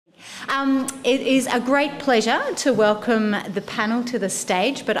It is a great pleasure to welcome the panel to the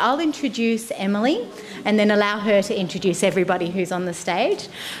stage, but I'll introduce Emily and then allow her to introduce everybody who's on the stage.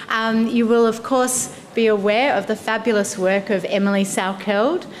 You will, of course, be aware of the fabulous work of Emily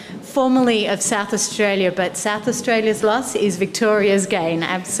Salkeld, formerly of South Australia, but South Australia's loss is Victoria's gain,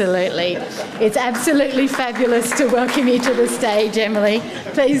 absolutely. It's absolutely fabulous to welcome you to the stage, Emily.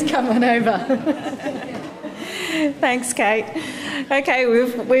 Please come on over. Thanks, Kate. Okay,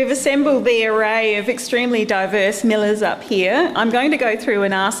 we've assembled the array of extremely diverse millers up here. I'm going to go through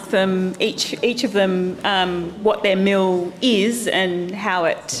and ask them, each of them, what their mill is and how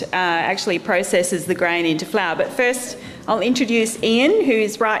it actually processes the grain into flour. But first, I'll introduce Ian,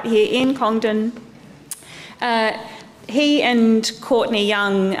 who's right here in Congdon. He and Courtney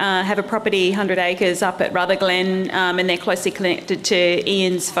Young have a property, 100 acres, up at Rutherglen, and they're closely connected to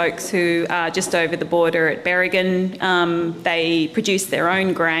Ian's folks who are just over the border at Berrigan. They produce their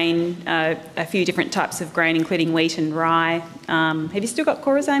own grain, a few different types of grain, including wheat and rye. Have you still got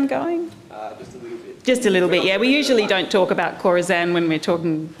Corazan going? Just a little bit. Just a little bit, yeah. We usually don't talk about Corazan when we're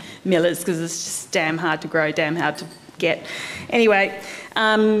talking millers because it's just damn hard to grow, damn hard to get. Anyway,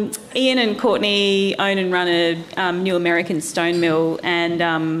 Ian and Courtney own and run a new American stone mill,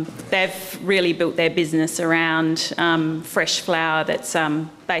 and they've really built their business around fresh flour that's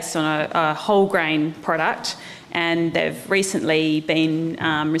based on a whole grain product, and they've recently been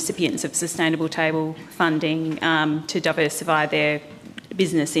recipients of Sustainable Table funding to diversify their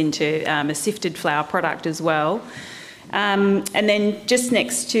business into a sifted flour product as well. And then just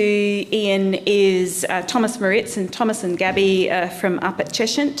next to Ian is Thomas Moritz and Thomas and Gabby from up at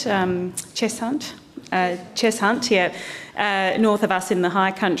Cheshunt, north of us in the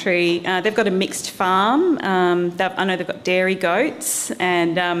high country. They've got a mixed farm. I know they've got dairy goats,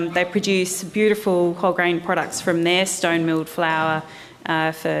 and they produce beautiful whole grain products from their stone milled flour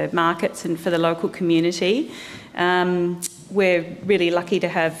for markets and for the local community. We're really lucky to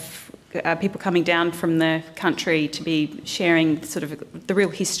have people coming down from the country to be sharing sort of the real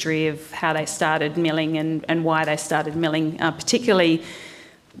history of how they started milling and why they started milling. Particularly,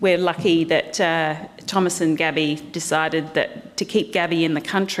 we're lucky that Thomas and Gabby decided that to keep Gabby in the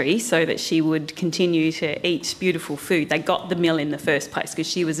country so that she would continue to eat beautiful food. They got the mill in the first place because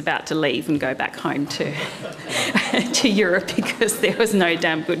she was about to leave and go back home to, to Europe because there was no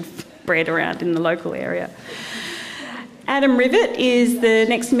damn good bread around in the local area. Adam Rivett is the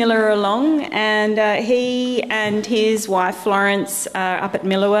next miller along, and he and his wife Florence are up at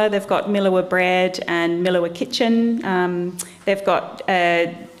Millawa. They've got Millawa Bread and Millawa Kitchen. They've got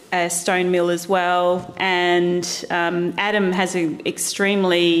a stone mill as well, and Adam has an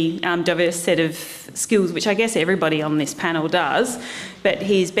extremely diverse set of skills, which I guess everybody on this panel does, but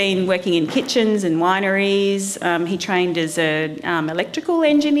he's been working in kitchens and wineries. He trained as an electrical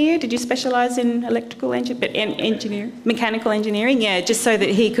engineer. Did you specialise in electrical mechanical engineering? Yeah, just so that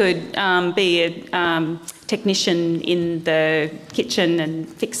he could be a technician in the kitchen and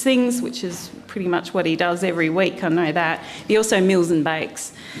fix things, which is pretty much what he does every week, I know that. He also mills and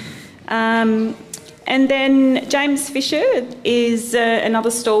bakes. And then James Fisher is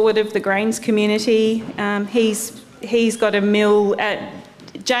another stalwart of the GrAiNZ community. He's got a mill at...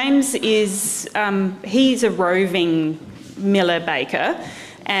 James is... he's a roving miller baker,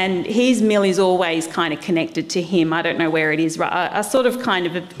 and his mill is always kind of connected to him. I don't know where it is. I sort of kind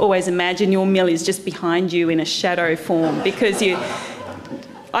of always imagine your mill is just behind you in a shadow form because you...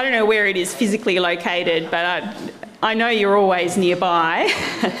 I don't know where it is physically located, but I know you're always nearby.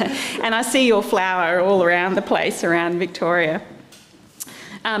 And I see your flour all around the place, around Victoria.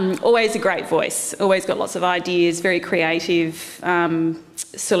 Always a great voice, always got lots of ideas, very creative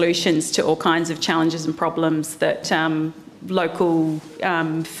solutions to all kinds of challenges and problems that local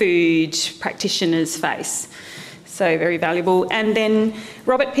food practitioners face. So very valuable. And then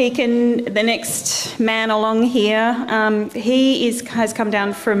Robert Pekin, the next man along here, he has come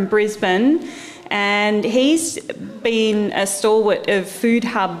down from Brisbane, and he's been a stalwart of food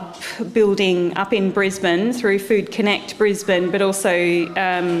hub building up in Brisbane through Food Connect Brisbane, but also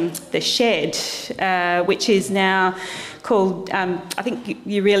the Shed, which is now called, I think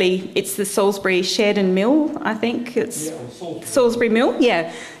it's the Salisbury Shed and Mill, I think. It's Salisbury Mill,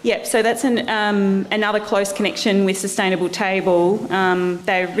 yeah. Yep, so that's another close connection with Sustainable Table.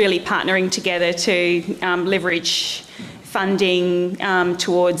 They're really partnering together to leverage funding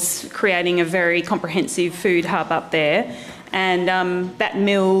towards creating a very comprehensive food hub up there. And that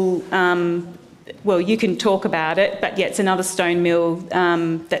mill, well, you can talk about it, but yeah, it's another stone mill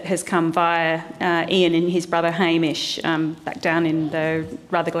that has come via Ian and his brother Hamish back down in the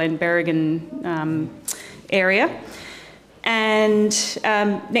Rutherglen Berrigan area. And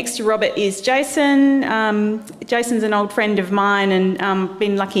next to Robert is Jason. Jason's an old friend of mine, and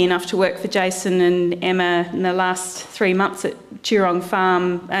been lucky enough to work for Jason and Emma in the last 3 months at Churong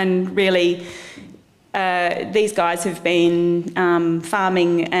Farm. And really, these guys have been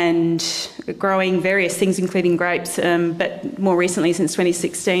farming and growing various things, including grapes, but more recently, since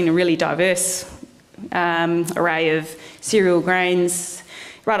 2016, a really diverse array of cereal grains.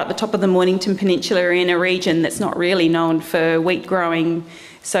 Right up the top of the Mornington Peninsula in a region that's not really known for wheat growing.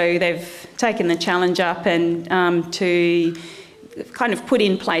 So they've taken the challenge up and to kind of put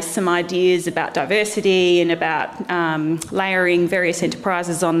in place some ideas about diversity and about layering various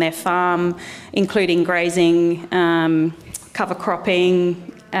enterprises on their farm, including grazing, cover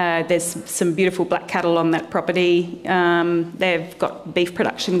cropping. There's some beautiful black cattle on that property. They've got beef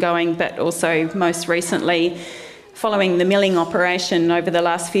production going, but also most recently, following the milling operation over the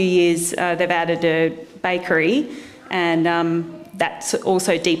last few years, they've added a bakery, and that's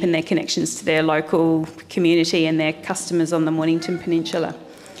also deepened their connections to their local community and their customers on the Mornington Peninsula.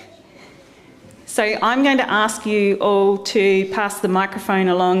 So I'm going to ask you all to pass the microphone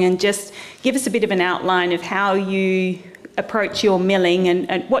along and just give us a bit of an outline of how you approach your milling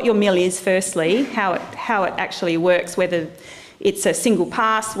and what your mill is firstly, how it actually works, whether it's a single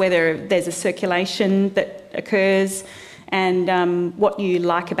pass, whether there's a circulation that occurs, and what you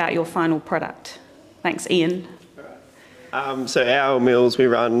like about your final product. Thanks, Ian. So our mills, we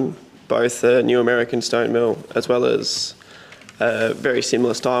run both a new American stone mill as well as a very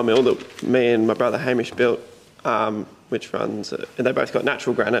similar style mill that me and my brother Hamish built, which runs, and they both got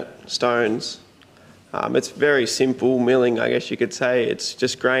natural granite stones. It's very simple milling, I guess you could say. It's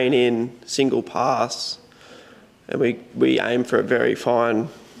just grain in, single pass, and we aim for a very fine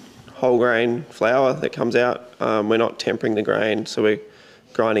whole grain flour that comes out. We're not tempering the grain, so we're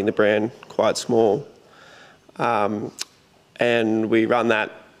grinding the bran quite small. And we run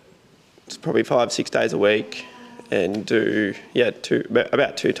that probably 5-6 days a week and do,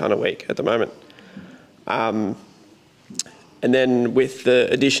 about 2 tonne a week at the moment. And then with the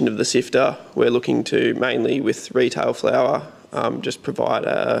addition of the sifter, we're looking to mainly with retail flour, just provide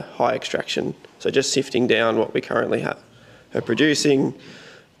a high extraction. So just sifting down what we currently are producing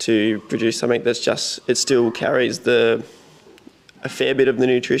to produce something that's just, it still carries a fair bit of the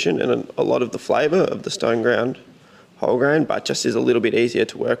nutrition and a lot of the flavour of the stone ground whole grain, but just is a little bit easier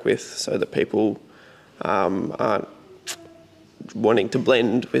to work with so that people aren't wanting to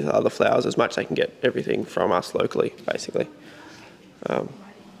blend with other flours as much. They can get everything from us locally, basically.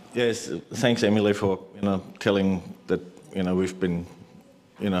 Yes, thanks, Emily, for telling that we've been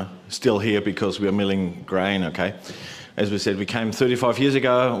still here because we are milling grain. Okay, as we said, we came 35 years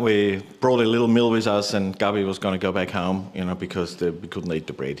ago. We brought a little mill with us, and Gabby was going to go back home, because we couldn't eat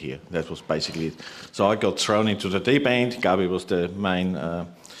the bread here. That was basically it. So I got thrown into the deep end. Gabby was the main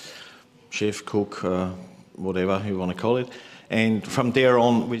chef, cook, whatever you want to call it. And from there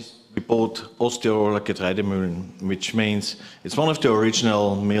on, we bought Osttiroler Getreidemühlen, which means it's one of the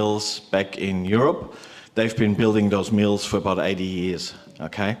original mills back in Europe. They've been building those mills for about 80 years,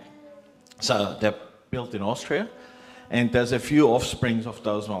 okay? So they're built in Austria, and there's a few offsprings of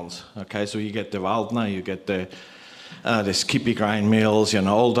those ones, okay? So you get the Waldner, you get the Skippy grain mills,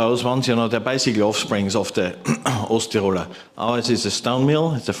 all those ones, they're basically offsprings of the Osttiroler. Ours is a stone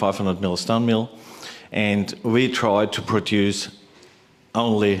mill, it's a 500 mil stone mill, and we try to produce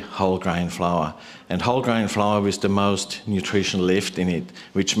only whole grain flour. And whole grain flour with the most nutrition left in it,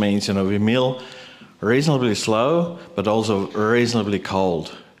 which means, we mill reasonably slow, but also reasonably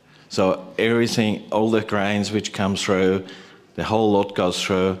cold. So everything, all the grains which come through, the whole lot goes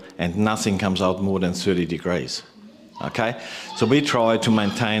through, and nothing comes out more than 30 degrees. Okay? So we try to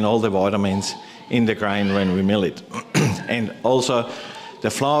maintain all the vitamins in the grain when we mill it. And also, the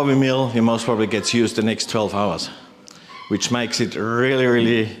flour we mill, most probably gets used the next 12 hours, which makes it really,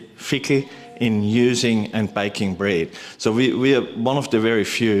 really fickle in using and baking bread. So we are one of the very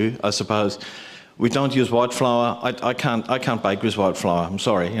few, I suppose. We don't use white flour. I can't bake with white flour. I'm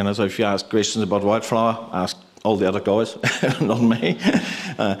sorry. So if you ask questions about white flour, ask all the other guys, not me.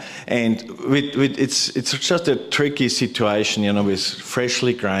 And it's just a tricky situation, with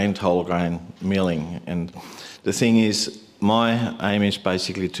freshly grained whole grain milling. And the thing is, my aim is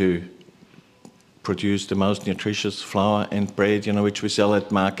basically to produce the most nutritious flour and bread, which we sell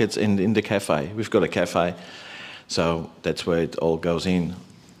at markets and in the cafe. We've got a cafe, so that's where it all goes in.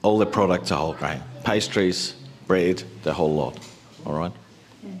 All the products are whole grain. Pastries, bread, the whole lot. All right?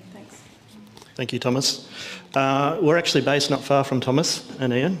 Yeah, thanks. Thank you, Thomas. We're actually based not far from Thomas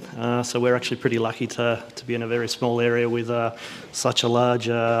and Ian, so we're actually pretty lucky to be in a very small area with such a large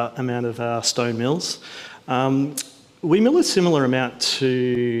amount of stone mills. We mill a similar amount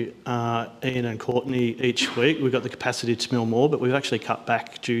to Ian and Courtney each week. We've got the capacity to mill more, but we've actually cut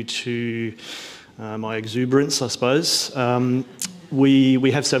back due to my exuberance, I suppose.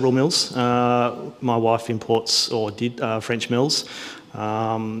 We have several mills. My wife imports, or did, French mills.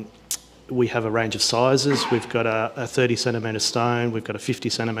 We have a range of sizes. We've got a 30 centimetre stone, we've got a 50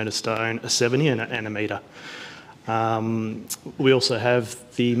 centimetre stone, a 70 and a metre. We also have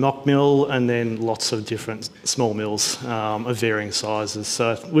the mock mill and then lots of different small mills of varying sizes.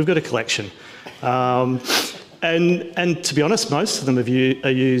 So we've got a collection. And to be honest, most of them are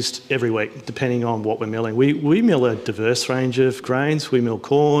used every week, depending on what we're milling. We mill a diverse range of grains. We mill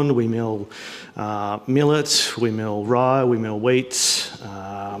corn, we mill millet, we mill rye, we mill wheat,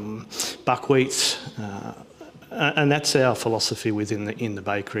 buckwheat, and that's our philosophy in the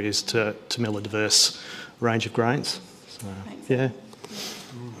bakery, is to mill a diverse range of grains. So, yeah.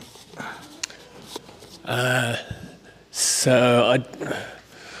 I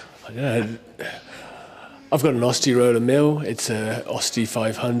don't know. I've got an Osti roller mill. It's a Osti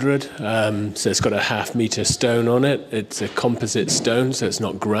 500, so it's got a half-metre stone on it. It's a composite stone, so it's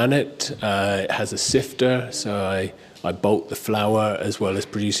not granite. It has a sifter, so I bolt the flour as well as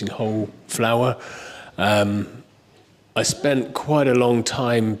producing whole flour. I spent quite a long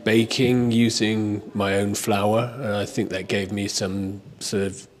time baking using my own flour, and I think that gave me some sort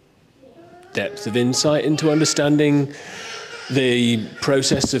of depth of insight into understanding the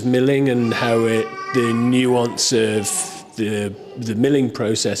process of milling and how the nuance of the milling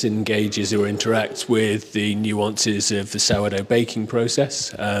process engages or interacts with the nuances of the sourdough baking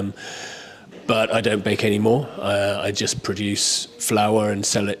process. But I don't bake anymore. I just produce flour and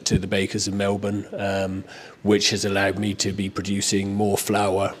sell it to the bakers of Melbourne, which has allowed me to be producing more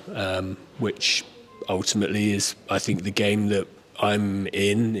flour, which ultimately is, I think, the game that I'm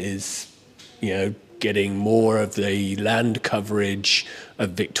in is, getting more of the land coverage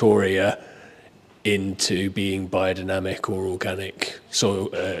of Victoria into being biodynamic or organic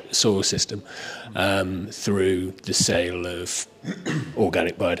soil system through the sale of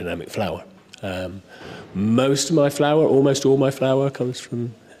organic biodynamic flour. Most of my flour, almost all my flour, comes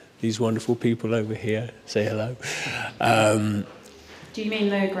from these wonderful people over here. Say hello. Do you mean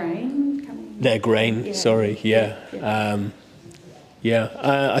their grain? Their grain, yeah. Sorry, yeah.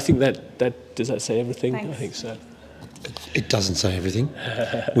 I think that does that say everything? Thanks. I think so. It doesn't say everything.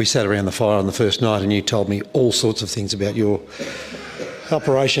 We sat around the fire on the first night and you told me all sorts of things about your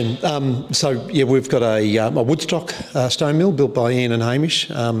operation. We've got a Woodstock stone mill built by Ian and Hamish.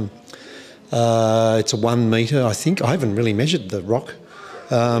 It's a 1 metre, I think. I haven't really measured the rock,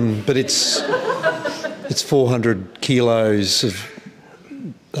 but it's 400 kilos of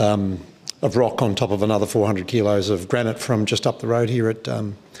rock on top of another 400 kilos of granite from just up the road here at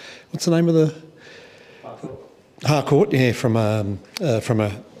what's the name of the Harcourt? Yeah, from a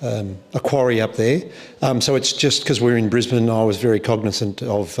quarry up there. So it's just because we're in Brisbane, I was very cognisant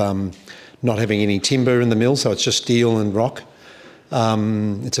of not having any timber in the mill, so it's just steel and rock.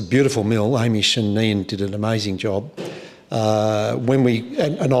 It's a beautiful mill. Hamish and Ian did an amazing job.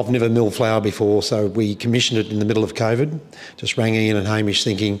 And I've never milled flour before, so we commissioned it in the middle of COVID. Just rang Ian and Hamish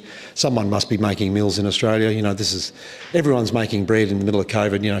thinking, someone must be making mills in Australia. Everyone's making bread in the middle of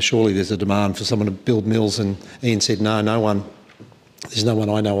COVID. Surely there's a demand for someone to build mills. And Ian said, no one. There's no one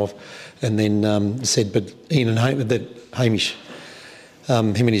I know of. And then said, but Ian and Hamish,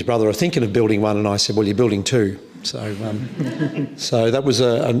 him and his brother are thinking of building one. And I said, well, you're building two. So that was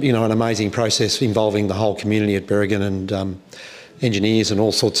an amazing process involving the whole community at Berrigan and engineers and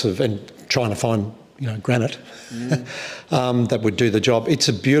all sorts of, and trying to find granite that would do the job. It's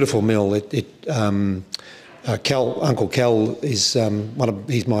a beautiful mill. Uncle Cal is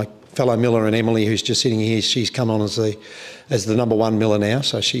he's my fellow miller, and Emily, who's just sitting here, she's come on as the number one miller now.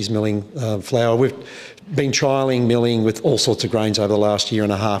 So she's milling flour. We've been trialling milling with all sorts of grains over the last year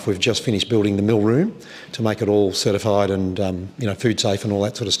and a half. We've just finished building the mill room to make it all certified and food safe and all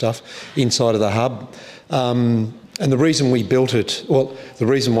that sort of stuff inside of the hub. And the reason we built it, the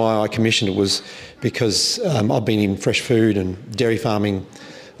reason why I commissioned it was because I've been in fresh food and dairy farming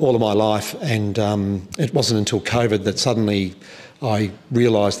all of my life, and it wasn't until COVID that suddenly I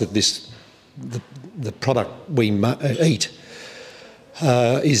realised that the product we eat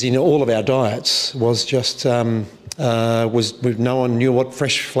is in all of our diets was just no one knew what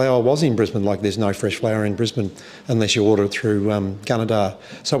fresh flour was in Brisbane. Like, there's no fresh flour in Brisbane unless you order it through Gunnedah.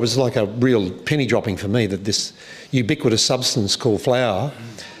 So it was like a real penny dropping for me that this ubiquitous substance called flour,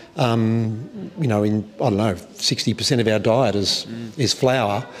 in 60% of our diet is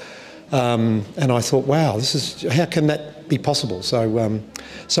flour, and I thought, wow, how can that be possible? So we're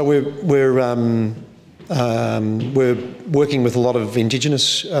We're working with a lot of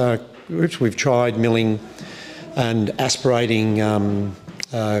Indigenous groups. We've tried milling and aspirating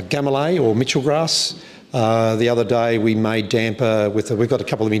gamelan or Mitchell grass. The other day we made damper with, we've got a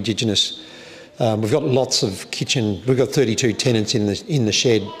couple of Indigenous, we've got lots of we've got 32 tenants in the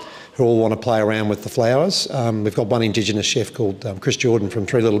shed who all want to play around with the flowers. We've got one Indigenous chef called Chris Jordan from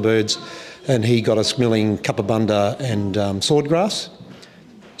Three Little Birds, and he got us milling cupperbunda and swordgrass.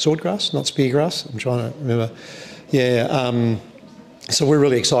 Swordgrass, not speargrass. I'm trying to remember. Yeah. So we're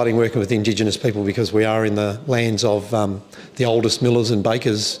really excited working with Indigenous people because we are in the lands of the oldest millers and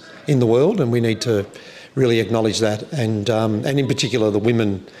bakers in the world, and we need to really acknowledge that. And in particular, the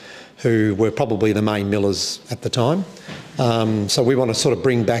women who were probably the main millers at the time. So we want to sort of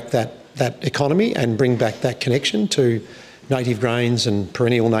bring back that economy and bring back that connection to native grains and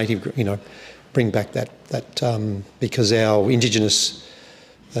perennial native, bring back that because our Indigenous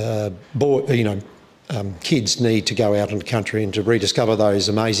kids need to go out in the country and to rediscover those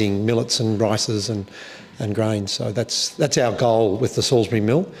amazing millets and rices and grains. So that's our goal with the Salisbury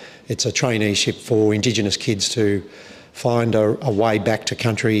Mill. It's a traineeship for Indigenous kids to find a way back to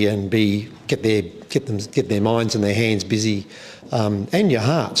country and get their minds and their hands busy, and your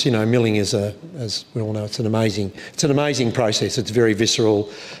hearts. Milling is as we all know, it's an amazing process. It's very visceral.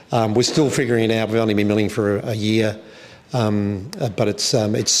 We're still figuring it out. We've only been milling for a year, but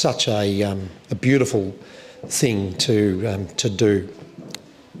it's such a beautiful thing to do.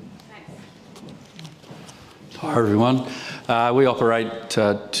 Hi everyone. We operate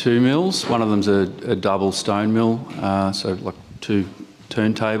two mills. One of them's a double stone mill, so like two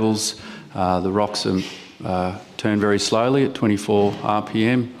turntables. The rocks are turn very slowly at 24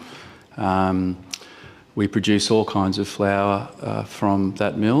 RPM. We produce all kinds of flour from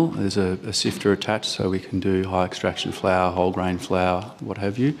that mill. There's a sifter attached, so we can do high extraction flour, whole grain flour, what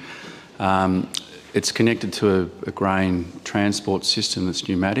have you. It's connected to a grain transport system that's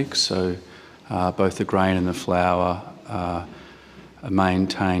pneumatic, so both the grain and the flour are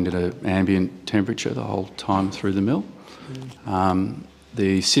maintained at an ambient temperature the whole time through the mill.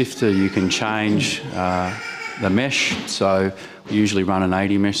 The sifter, you can change the mesh, so we usually run an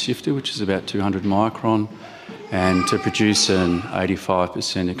 80 mesh sifter, which is about 200 micron, and to produce an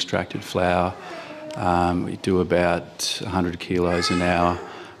 85% extracted flour, we do about 100 kilos an hour.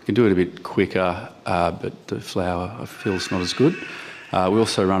 We can do it a bit quicker, but the flour, I feel, is not as good. We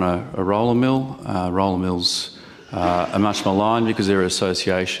also run a roller mill. Roller mills are much maligned because they're an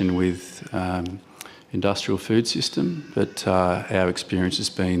association with industrial food system, but our experience has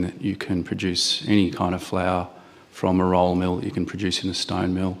been that you can produce any kind of flour from a roller mill that you can produce in a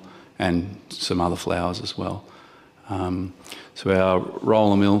stone mill, and some other flours as well. So our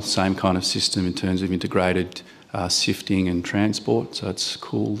roller mill, same kind of system in terms of integrated sifting and transport, so it's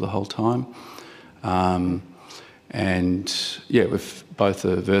cool the whole time. And yeah, with both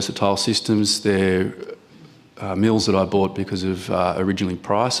the versatile systems, they're mills that I bought because of originally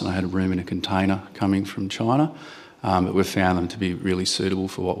price, and I had a room in a container coming from China, but we've found them to be really suitable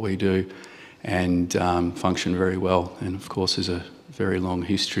for what we do and function very well. And of course there's a very long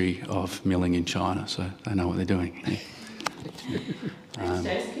history of milling in China, so they know what they're doing. Thanks,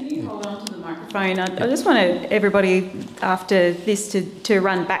 Jace. Can you hold on to the microphone? I just want everybody after this to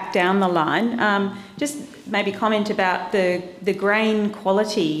run back down the line. Just maybe comment about the grain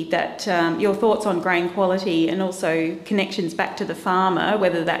quality, that your thoughts on grain quality, and also connections back to the farmer,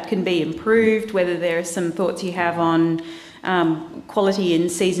 whether that can be improved, whether there are some thoughts you have on quality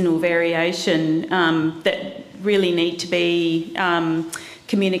and seasonal variation that really need to be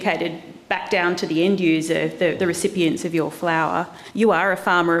communicated back down to the end user, the recipients of your flour. You are a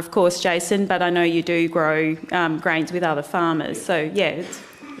farmer, of course, Jason, but I know you do grow grains with other farmers. So, yeah.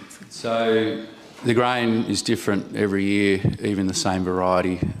 So the grain is different every year, even the same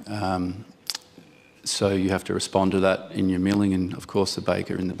variety. So you have to respond to that in your milling, and, of course, the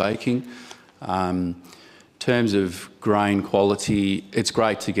baker in the baking. In terms of grain quality, it's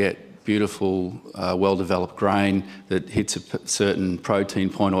great to get beautiful, well-developed grain that hits a certain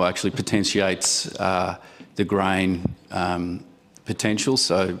protein point, or actually potentiates the grain potential.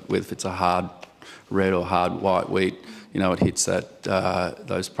 So if it's a hard red or hard white wheat, it hits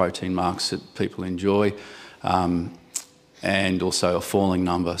those protein marks that people enjoy, and also a falling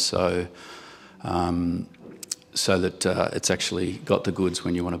number, so that it's actually got the goods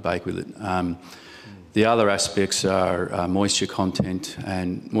when you want to bake with it. The other aspects are moisture content,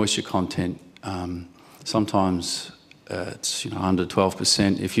 and moisture content, sometimes it's under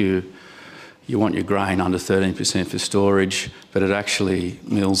 12%. If you want your grain under 13% for storage, but it actually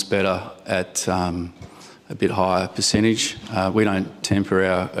mills better at a bit higher percentage. We don't temper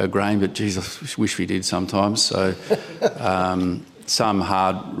our grain, but geez, I wish we did sometimes. So some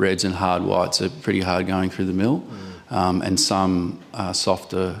hard reds and hard whites are pretty hard going through the mill, and some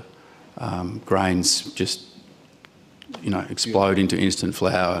softer grains just explode into instant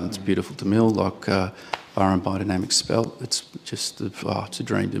flour, and it's beautiful to mill, like Byron Biodynamic Spelt. It's just it's a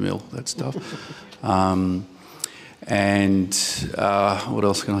dream to mill, that stuff. And what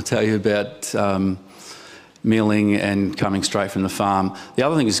else can I tell you about milling and coming straight from the farm? The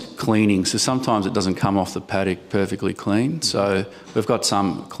other thing is cleaning. So sometimes it doesn't come off the paddock perfectly clean. So we've got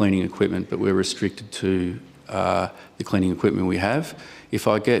some cleaning equipment, but we're restricted to the cleaning equipment we have. If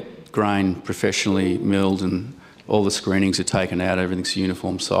I get grain professionally milled and all the screenings are taken out, everything's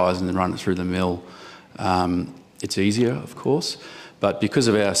uniform size, and then run it through the mill, it's easier, of course. But because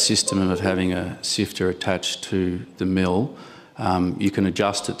of our system of having a sifter attached to the mill, you can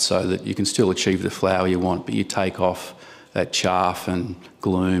adjust it so that you can still achieve the flour you want, but you take off that chaff and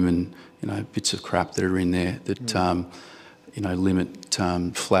gloom and bits of crap that are in there that limit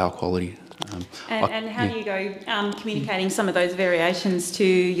flour quality. And how do you go communicating some of those variations to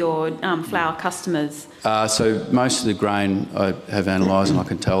your flour customers? So most of the grain I have analysed and I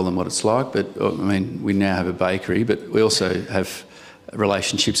can tell them what it's like, but I mean, we now have a bakery, but we also have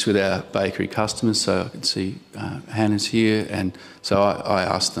relationships with our bakery customers, so I can see Hannah's here, and so I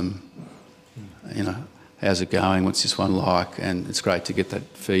ask them, how's it going, what's this one like, and it's great to get that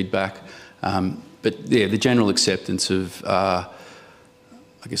feedback. But yeah, the general acceptance of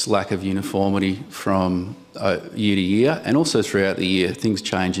lack of uniformity from year to year, and also throughout the year, things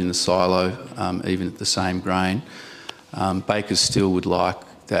change in the silo, even at the same grain. Bakers still would like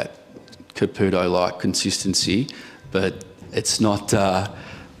that Caputo-like consistency, but it's not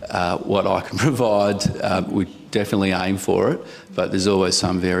what I can provide. We definitely aim for it, but there's always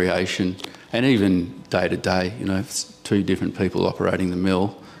some variation. And even day to day, if it's two different people operating the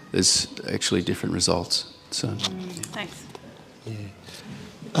mill, there's actually different results. So, Thanks.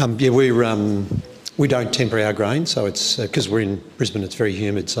 We don't temper our grain, so it's because we're in Brisbane, it's very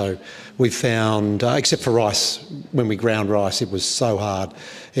humid. So we found, except for rice, when we ground rice, it was so hard.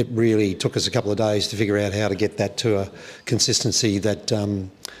 It really took us a couple of days to figure out how to get that to a consistency that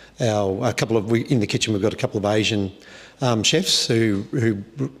in the kitchen we've got a couple of Asian chefs who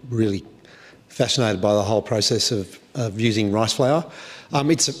really fascinated by the whole process of using rice flour.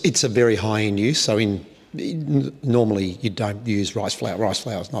 It's a very high-end use, so normally you don't use rice flour. Rice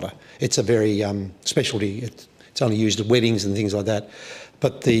flour is it's a very specialty. It's only used at weddings and things like that.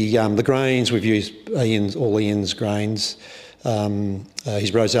 But the grains, we've used all Ian's grains,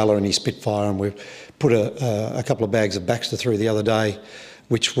 his Rosella and his Spitfire, and we've put a couple of bags of Baxter through the other day,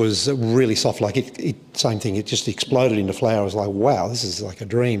 which was really soft. Like same thing, it just exploded into flour. I was like, wow, this is like a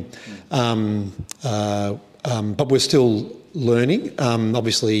dream. But we're still learning.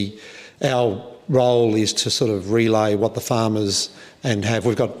 Obviously, our role is to sort of relay what the farmers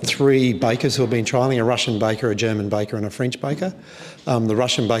we've got 3 bakers who have been trialling, a Russian baker, a German baker and a French baker. The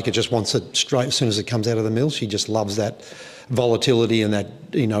Russian baker just wants it straight as soon as it comes out of the mill. She just loves that volatility and that,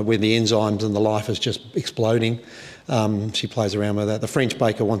 where the enzymes and the life is just exploding. She plays around with that. The French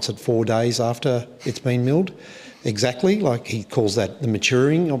baker wants it 4 days after it's been milled, exactly, like he calls that the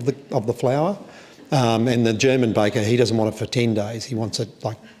maturing of the flour. And the German baker, he doesn't want it for 10 days. He wants it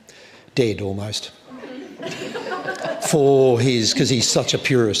like dead almost. Because he's such a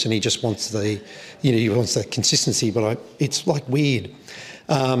purist and he just wants he wants the consistency, but it's like weird.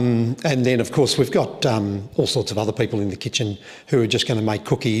 And then, of course, we've got all sorts of other people in the kitchen who are just going to make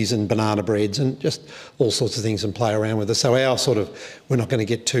cookies and banana breads and just all sorts of things and play around with it. So we're not going to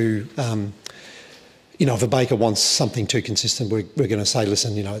get too, if a baker wants something too consistent, we're going to say,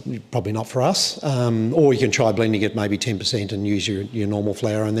 listen, probably not for us. Or you can try blending it maybe 10% and use your normal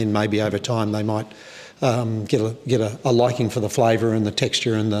flour, and then maybe over time they might get a liking for the flavour and the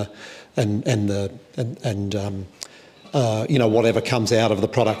texture and whatever comes out of the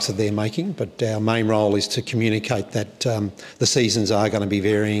products that they're making. But our main role is to communicate that the seasons are going to be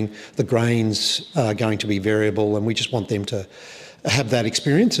varying, the grains are going to be variable, and we just want them to have that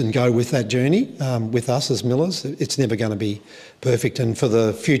experience and go with that journey with us as millers. It's never going to be perfect, and for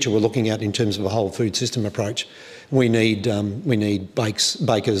the future we're looking at in terms of a whole food system approach, we need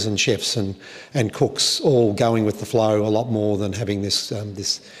bakers and chefs and cooks all going with the flow a lot more than having this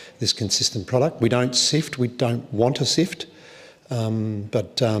consistent product. We don't sift. We don't want to sift,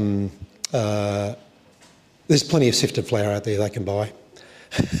 but there's plenty of sifted flour out there they can buy.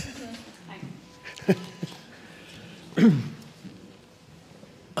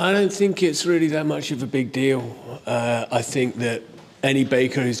 I don't think it's really that much of a big deal. I think that any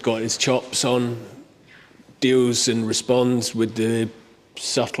baker who's got his chops on deals and responds with the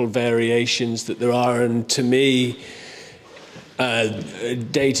subtle variations that there are. And to me,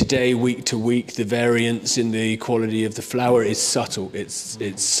 day to day, week to week, the variance in the quality of the flour is subtle. It's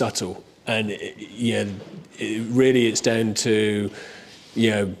subtle, and really it's down to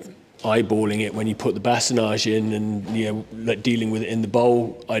eyeballing it when you put the bassinage in, and like dealing with it in the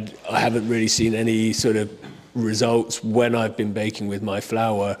bowl. I haven't really seen any sort of results when I've been baking with my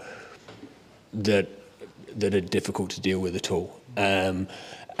flour that are difficult to deal with at all. And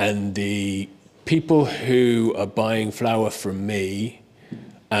the people who are buying flour from me,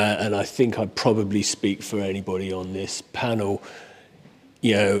 and I think I'd probably speak for anybody on this panel,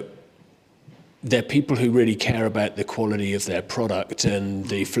 they're people who really care about the quality of their product and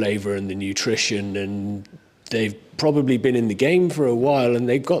the flavour and the nutrition, and they've probably been in the game for a while and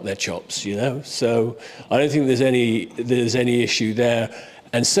they've got their chops, So I don't think there's any issue there,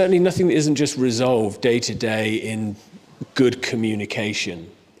 and certainly nothing that isn't just resolved day to day in good communication.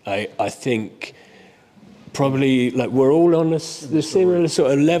 I think probably like we're all on the similar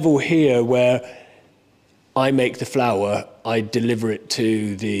sort of level here, where I make the flour, I deliver it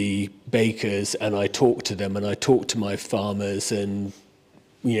to the bakers, and I talk to them, and I talk to my farmers, and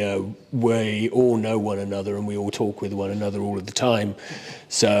we all know one another, and we all talk with one another all of the time.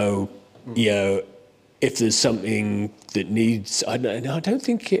 So if there's something that needs, I don't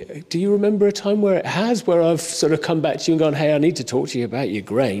think do you remember a time where it has, where I've sort of come back to you and gone, hey, I need to talk to you about your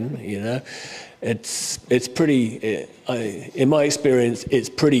grain, It's pretty, in my experience, it's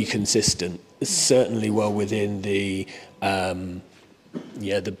pretty consistent. It's certainly well within the bounds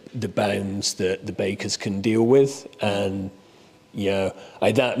that the bakers can deal with, and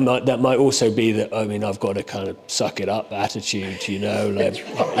that might also be that. I mean, I've got a kind of suck it up attitude,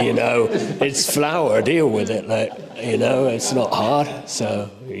 it's flour, deal with it, it's not hard.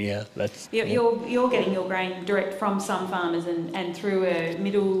 So that's. You're getting your grain direct from some farmers and through a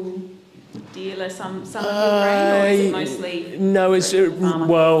middle dealer, some of your grain, or is it mostly? No, it's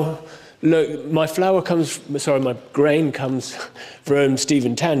look, my grain comes from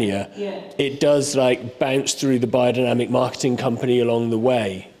Stephen Tanya. Yeah. It does bounce through the biodynamic marketing company along the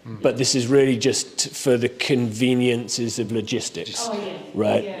way, but this is really just for the conveniences of logistics.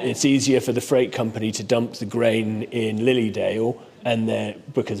 Right? Yeah. It's easier for the freight company to dump the grain in Lilydale,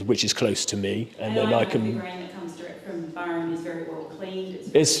 which is close to me, and then I can. The grain that comes direct from Burren is very well cleaned.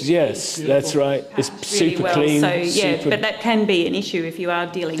 That's right. It's really super clean. So but that can be an issue if you are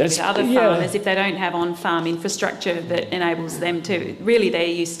dealing with other farmers, if they don't have on-farm infrastructure that enables them to. Really, they're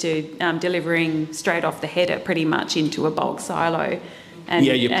used to delivering straight off the header, pretty much into a bulk silo,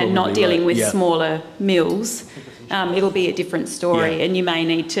 and not dealing with smaller mills. It'll be a different story, and you may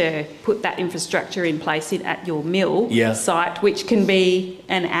need to put that infrastructure in place at your mill site, which can be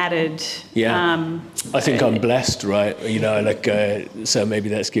an added. I think I'm blessed, right? So maybe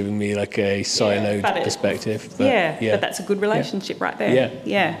that's giving me a siloed perspective. But, but that's a good relationship right there.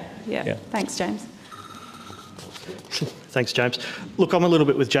 Yeah. Thanks, James. Thanks, James. Look, I'm a little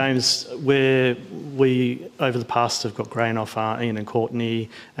bit with James, where we, over the past, have got grain off Ian and Courtney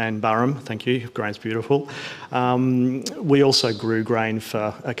and Burren. Thank you. GrAiNZ beautiful. We also grew grain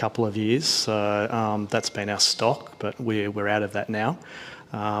for a couple of years, so that's been our stock, but we're out of that now.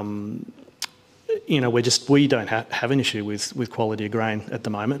 We don't have an issue with quality of grain at the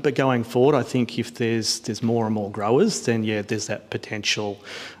moment, but going forward, I think if there's more and more growers, then there's that potential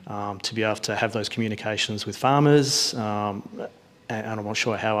to be able to have those communications with farmers, and I'm not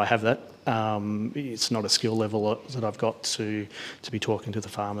sure how I have that. It's not a skill level that I've got to be talking to the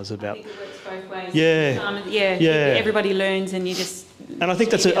farmers about. I think it works both ways. Everybody learns, and you just. And I think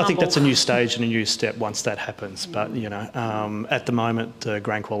that's a new stage and a new step once that happens. But at the moment,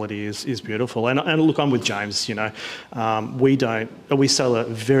 grain quality is beautiful. And look, I'm with James. We sell a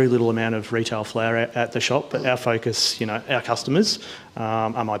very little amount of retail flour at the shop, but our focus, our customers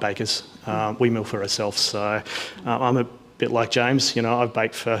are my bakers. We mill for ourselves, so I'm a bit like James, I've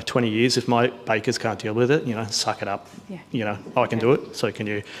baked for 20 years. If my bakers can't deal with it, suck it up. Yeah. I can do it, so can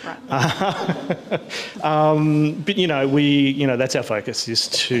you. Right. But that's our focus, is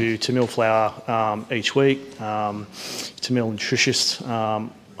to mill flour each week, to mill nutritious,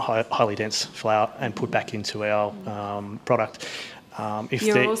 highly dense flour, and put back into our product.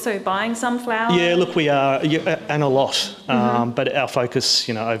 You're also buying some flour? Yeah, look, we are, and a lot. But our focus,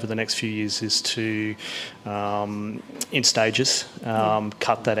 over the next few years is to, in stages,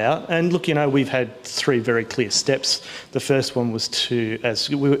 cut that out. And look, we've had 3 very clear steps. The first one was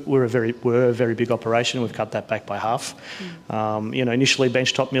we're a very big operation. We've cut that back by half. Initially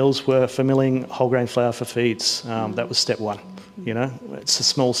benchtop mills were for milling whole grain flour for feeds. That was step 1. You know, it's a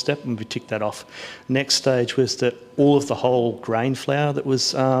small step and we ticked that off. Next stage was that all of the whole grain flour that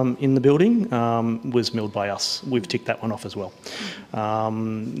was in the building was milled by us. We've ticked that one off as well.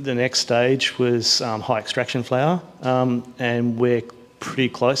 The next stage was high extraction flour, and we're pretty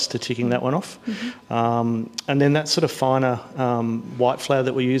close to ticking that one off. And then that sort of finer white flour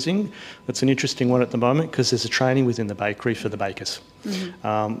that we're using, it's an interesting one at the moment because there's a training within the bakery for the bakers.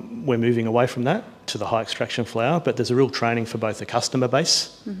 We're moving away from that to the high extraction flour, but there's a real training for both the customer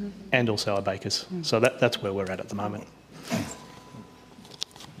base and also our bakers. So that's where we're at the moment.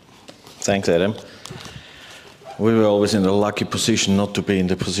 Thanks, Adam. We were always in the lucky position not to be in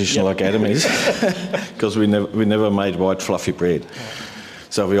the position like Adam is, because we never made white fluffy bread.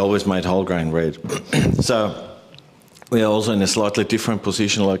 So we always made whole grain bread. So we are also in a slightly different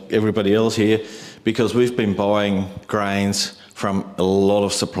position like everybody else here, because we've been buying grains from a lot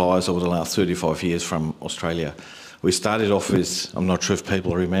of suppliers over the last 35 years from Australia. We started off with, I'm not sure if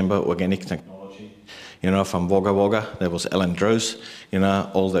people remember, organic technology, you know, from Wagga Wagga. There was Alan Drews, you know,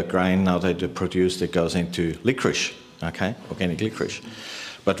 all the grain now they produce that goes into licorice, okay, organic licorice.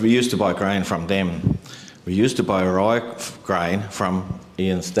 But we used to buy grain from them. We used to buy rye grain from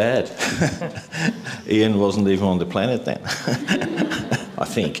Ian's dad. Ian wasn't even on the planet then, I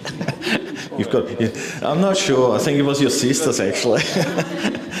think. I'm not sure. I think it was your sisters actually.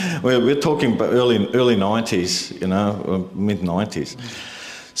 we're talking about early 90s, you know, mid 90s.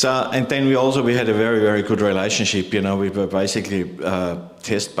 So, and then we had a very, very good relationship. You know, we were basically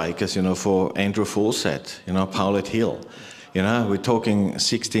test bakers, you know, for Andrew Fawcett, you know, Powlett Hill. You know, we're talking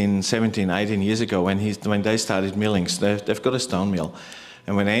 16, 17, 18 years ago when they started milling. They've got a stone mill.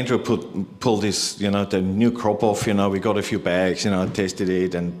 And when Andrew pulled this, you know, the new crop off, you know, we got a few bags, you know, tested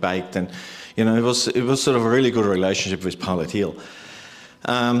it and baked, and you know, it was sort of a really good relationship with Powlett Hill.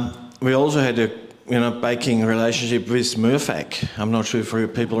 We also had a baking relationship with Murphac. I'm not sure if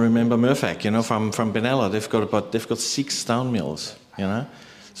people remember Murphac, you know, from Benalla. They've got 6 stone mills, you know.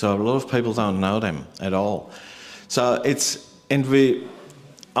 So a lot of people don't know them at all. So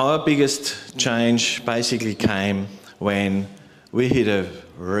our biggest change basically came when we hit a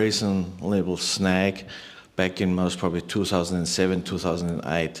reasonable snag back in most probably 2007,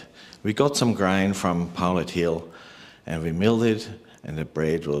 2008. We got some grain from Powlett Hill and we milled it, and the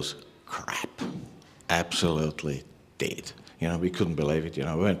bread was crap, absolutely dead. You know, we couldn't believe it. You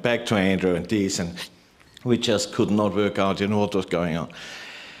know, we went back to Andrew and this, and we just could not work out, you know, what was going on.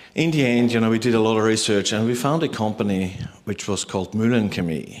 In the end, you know, we did a lot of research and we found a company which was called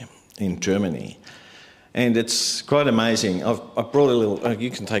Mühlenchemie in Germany. And it's quite amazing. I brought a little,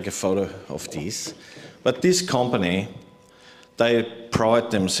 you can take a photo of this. But this company, they pride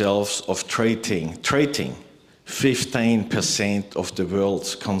themselves of treating 15% of the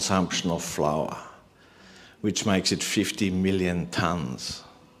world's consumption of flour, which makes it 50 million tons,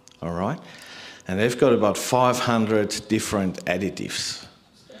 all right? And they've got about 500 different additives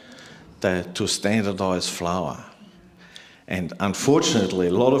to standardise flour. And unfortunately,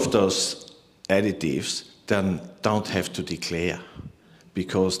 a lot of those additives then don't have to declare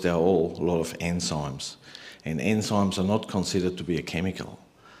because they're all a lot of enzymes. And enzymes are not considered to be a chemical.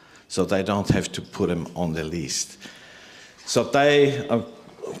 So they don't have to put them on the list. So I've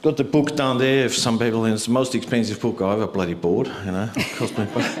got the book down there. If some people, it's the most expensive book I ever bloody bought, you know. It cost me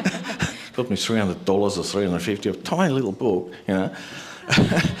 $300 or $350, a tiny little book, you know.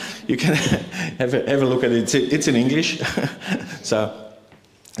 You can have a look at it. It's in English. So,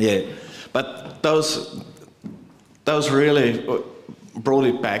 yeah. But those really brought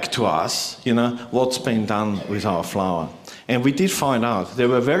it back to us, you know, what's been done with our flour. And we did find out. They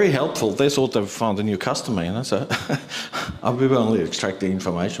were very helpful. They thought they found a new customer, you know, so we were only extracting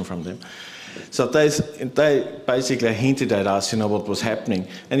information from them. So they basically hinted at us, you know, what was happening.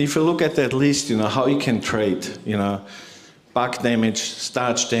 And if you look at that list, you know, how you can treat, you know, bug damaged,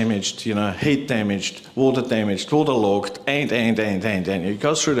 starch damaged, you know, heat damaged, water logged, and. It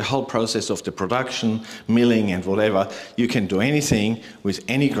goes through the whole process of the production, milling and whatever. You can do anything with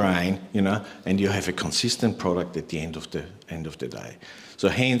any grain, you know, and you have a consistent product at the end of the day. So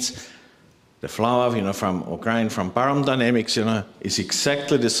hence, the flour, you know, or grain from Barham Dynamics, you know, is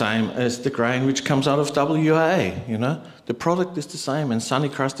exactly the same as the grain which comes out of WA, you know. The product is the same and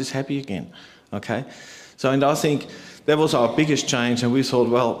Sunnycrust is happy again, okay? So, and I think that was our biggest change, and we thought,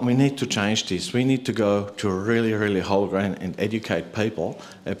 well, we need to change this. We need to go to a really, really whole grain and educate people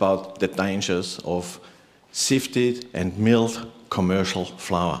about the dangers of sifted and milled commercial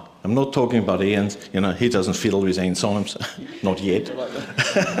flour. I'm not talking about Ian's, you know, he doesn't fiddle with enzymes, not yet.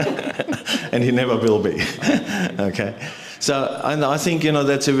 And he never will be, okay? So, and I think,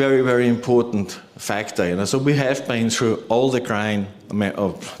 that's a very, very important factor, So we have been through all the grain, I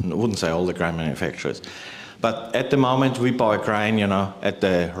wouldn't say all the grain manufacturers, but at the moment we buy grain, at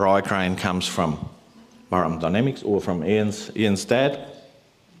the rye grain comes from Marham Dynamics or from Ian's dad.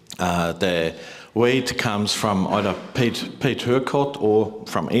 The wheat comes from either Pete Hurcott or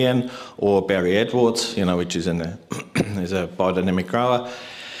from Ian or Barry Edwards, which is is a biodynamic grower.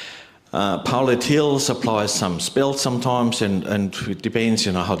 Paulette Hill supplies some spelt sometimes, and it depends,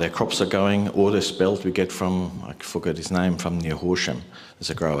 how their crops are going, or the spelt we get from, I forget his name, from near Horsham. There's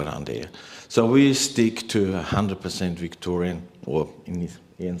a grower down there. So we stick to 100% Victorian, or in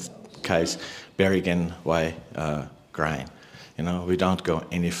Ian's case, Berrigan way grain. We don't go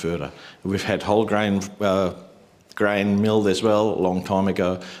any further. We've had whole grain milled as well a long time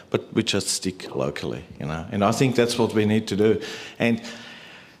ago, but we just stick locally, And I think that's what we need to do. And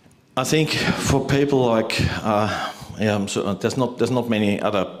I think for people like, there's not many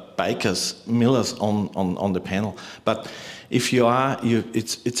other millers on the panel, but if you are,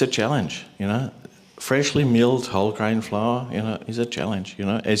 it's a challenge, Freshly milled whole grain flour, is a challenge,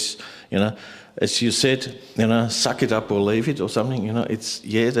 As you said, suck it up or leave it or something,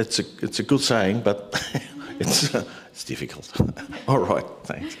 it's a good saying, but it's difficult. All right,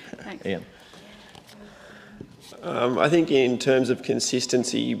 thanks. Ian. I think in terms of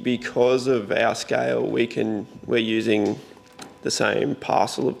consistency, because of our scale, we're using the same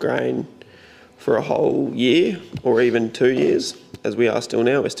parcel of grain for a whole year or even 2 years, as we are still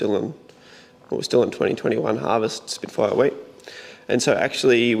now. We're still in 2021 harvest Spitfire wheat. And so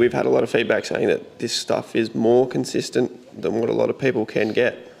actually we've had a lot of feedback saying that this stuff is more consistent than what a lot of people can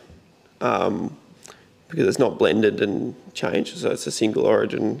get, because it's not blended and changed. So it's a single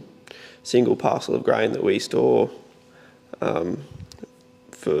origin, single parcel of grain that we store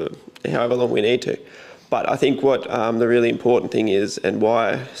for however long we need to. But I think what the really important thing is, and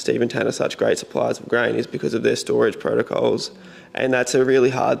why Steve and Tan are such great suppliers of grain, is because of their storage protocols. And that's a really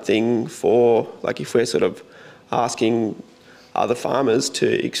hard thing for, if we're sort of asking other farmers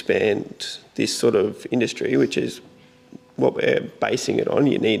to expand this sort of industry, which is what we're basing it on.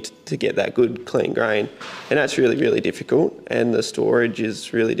 You need to get that good, clean grain. And that's really, really difficult. And the storage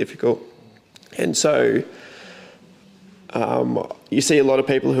is really difficult. And so you see a lot of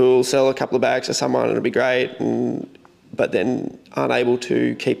people who will sell a couple of bags to someone and it'll be great, but then aren't able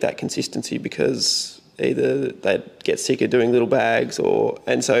to keep that consistency because either they get sick of doing little bags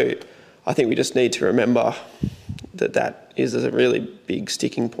and so I think we just need to remember that is a really big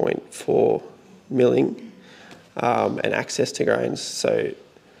sticking point for milling and access to grains.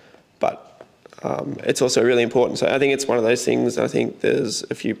 But it's also really important. So I think it's one of those things. I think there's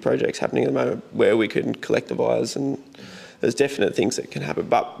a few projects happening at the moment where we can collectivise, and there's definite things that can happen.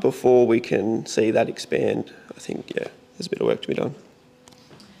 But before we can see that expand, I think, there's a bit of work to be done.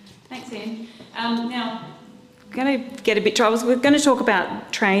 Thanks, Ian. Now, I'm going to get a bit trouble. We're going to talk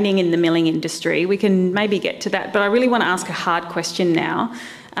about training in the milling industry. We can maybe get to that, but I really want to ask a hard question now.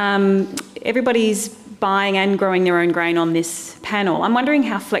 Everybody's buying and growing their own grain on this panel. I'm wondering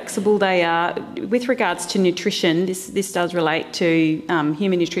how flexible they are with regards to nutrition. This does relate to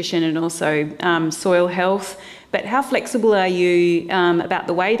human nutrition and also soil health. But how flexible are you about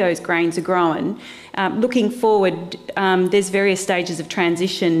the way those grains are grown? Looking forward, there's various stages of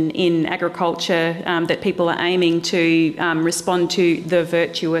transition in agriculture that people are aiming to respond to the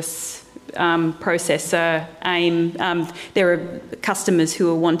virtuous processor aim. There are customers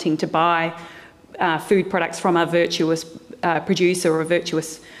who are wanting to buy food products from a virtuous producer or a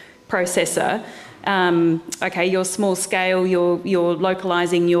virtuous processor. Okay, you're small scale, you're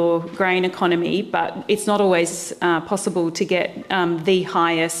localising your grain economy, but it's not always possible to get the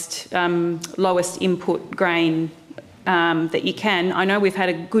highest, lowest input grain that you can. I know we've had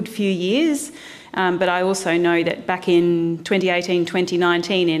a good few years, but I also know that back in 2018,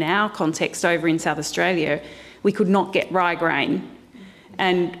 2019, in our context over in South Australia, we could not get rye grain.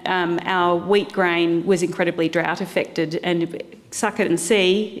 And our wheat grain was incredibly drought affected, and suck it and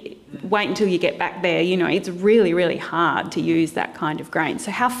see, wait until you get back there. It's really, really hard to use that kind of grain. So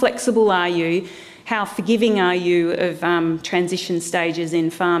how flexible are you? How forgiving are you of transition stages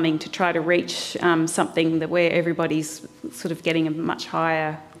in farming to try to reach something where everybody's sort of getting a much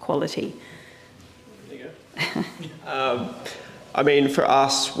higher quality? There you go. I mean, for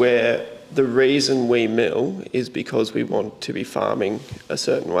us, the reason we mill is because we want to be farming a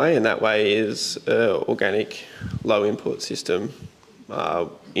certain way, and that way is organic, low input system,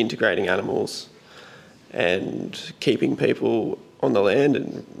 integrating animals and keeping people on the land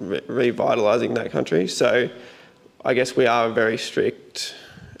and revitalising that country. So I guess we are very strict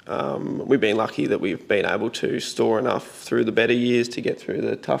we've been lucky that we've been able to store enough through the better years to get through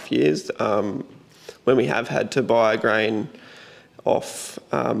the tough years. When we have had to buy grain off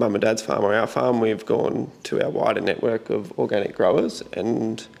mum and dad's farm or our farm, we've gone to our wider network of organic growers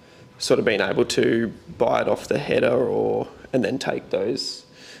and sort of been able to buy it off the header and then take those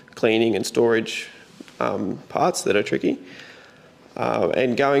cleaning and storage parts that are tricky.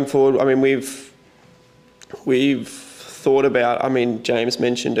 And going forward, I mean, we've thought about, I mean, James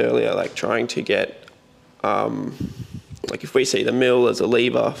mentioned earlier, like trying to get, like if we see the mill as a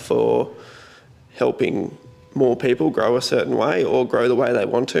lever for helping more people grow a certain way or grow the way they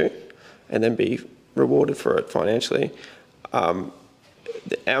want to and then be rewarded for it financially,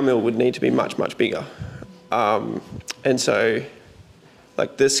 our mill would need to be much, much bigger. And so,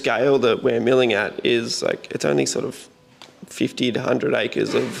 like the scale that we're milling at is like, it's only sort of 50 to 100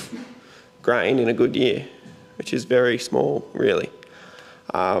 acres of grain in a good year, which is very small, really.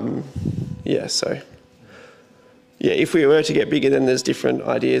 If we were to get bigger, then there's different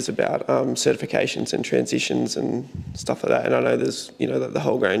ideas about certifications and transitions and stuff like that. And I know there's, you know, that the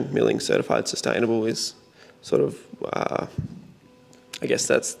whole grain milling certified sustainable is sort of, I guess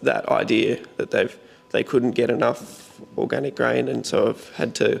that's that idea that they couldn't get enough organic grain, and so have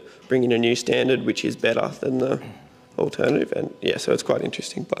had to bring in a new standard which is better than the alternative. And yeah, so it's quite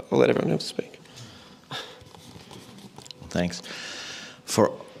interesting, but I'll let everyone else speak. Thanks.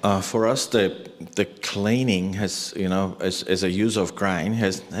 For us, the cleaning has, you know, as a use of grain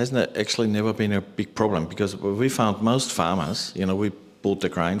has actually never been a big problem, because we found most farmers, you know, we bought the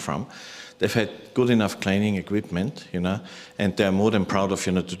grain from, they've had good enough cleaning equipment, you know, and they're more than proud of,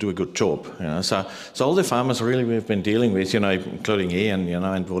 you know, to do a good job, you know. So all the farmers really we've been dealing with, you know, including Ian, you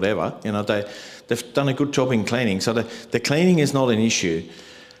know, and whatever, you know, they've done a good job in cleaning. So the cleaning is not an issue.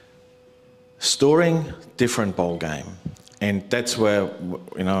 Storing, different ball game. And that's where,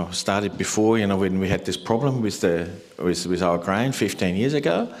 you know, started before, you know, when we had this problem with our grain 15 years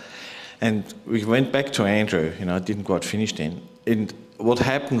ago. And we went back to Andrew, you know, it didn't quite finish then. And what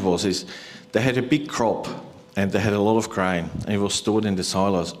happened is they had a big crop and they had a lot of grain, and it was stored in the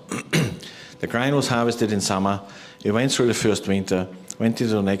silos. The grain was harvested in summer, it went through the first winter, went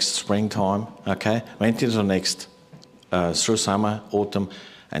into the next springtime, okay, went into the next, through summer, autumn,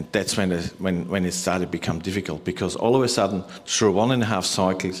 and that's when it started to become difficult, because all of a sudden, through 1.5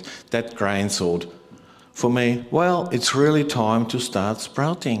 cycles, that grain thought, for me, well, it's really time to start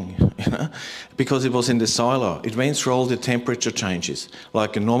sprouting, you know, because it was in the silo. It went through all the temperature changes,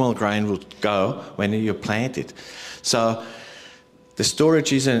 like a normal grain would go when you plant it. So the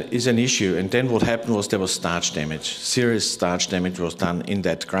storage is an issue, and then what happened was there was starch damage. Serious starch damage was done in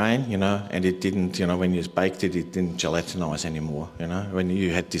that grain, you know, and it didn't, you know, when you baked it, it didn't gelatinise anymore, you know. When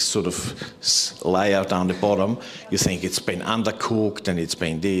you had this sort of layer down the bottom, you think it's been undercooked and it's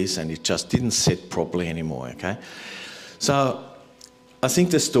been this, and it just didn't set properly anymore, okay. So I think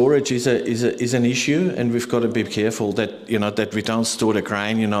the storage is an issue, and we've got to be careful that, you know, that we don't store the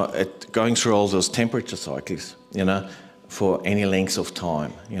grain, you know, going through all those temperature cycles, you know, for any length of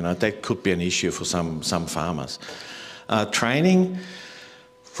time. You know, that could be an issue for some farmers. Training,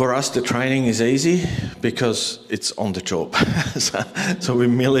 for us the training is easy because it's on the job. So we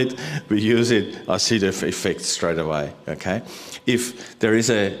mill it, we use it, I see the effect straight away, okay? If there is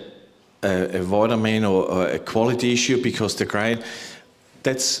a vitamin or a quality issue because the grain,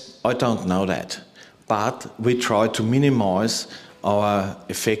 I don't know that. But we try to minimise our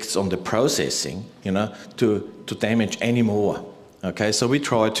effects on the processing, you know, to damage any more. Okay, so we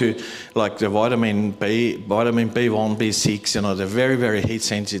try to, like the vitamin B, vitamin B1, B6, you know, they're very, very heat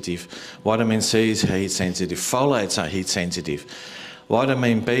sensitive. Vitamin C is heat sensitive. Folates are heat sensitive.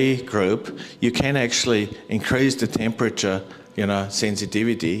 Vitamin B group, you can actually increase the temperature, you know,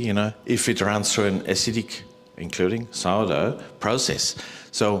 sensitivity, you know, if it runs through an acidic, including sourdough, process.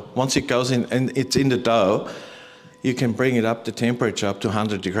 So once it goes in and it's in the dough, you can bring it up the temperature up to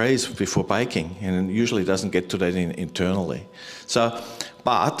 100 degrees before baking, and it usually doesn't get to that internally. So,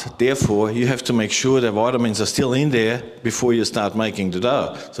 but therefore you have to make sure the vitamins are still in there before you start making the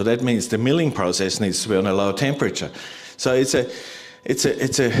dough. So that means the milling process needs to be on a low temperature. So I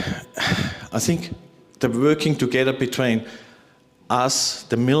think the working together between us,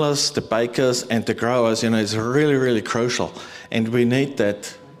 the millers, the bakers, and the growers, you know, is really, really crucial, and we need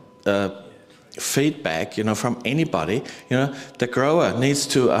that feedback, you know, from anybody. You know, the grower needs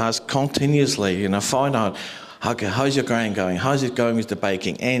to ask continuously, you know, find out Okay, how's your grain going? How's it going with the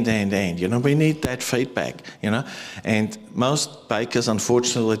baking? And. You know, we need that feedback, you know. And most bakers,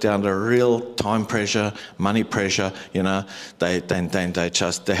 unfortunately, they're under real time pressure, money pressure, you know. They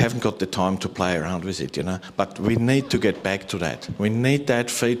haven't got the time to play around with it, you know. But we need to get back to that. We need that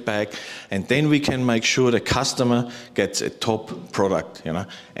feedback, and then we can make sure the customer gets a top product, you know.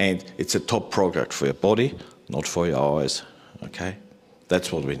 And it's a top product for your body, not for your eyes, okay?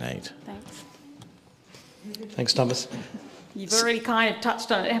 That's what we need. Thanks. Thanks, Thomas. You've already kind of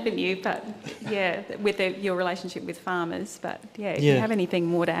touched on it, haven't you? But yeah, with your relationship with farmers. But yeah, if you have anything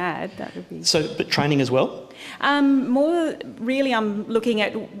more to add, that would be. So, but training as well? More really, I'm looking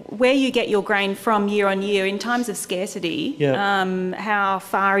at where you get your grain from year on year in times of scarcity. Yeah. How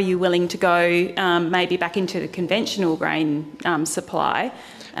far are you willing to go? Maybe back into the conventional grain supply,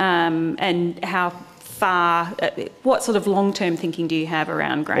 and how far, what sort of long-term thinking do you have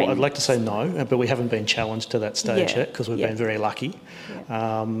around grain? Well, I'd like to say no, but we haven't been challenged to that stage yet because we've been very lucky.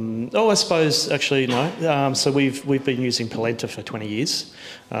 I suppose actually no. So we've been using polenta for 20 years,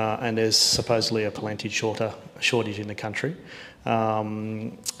 and there's supposedly a polenta shortage in the country.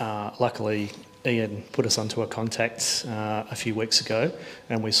 Luckily, Ian put us onto a contact a few weeks ago,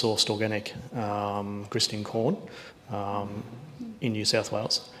 and we sourced organic gristring corn in New South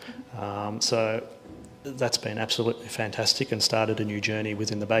Wales. So that's been absolutely fantastic and started a new journey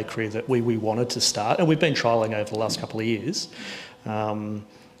within the bakery that we wanted to start, and we've been trialling over the last couple of years.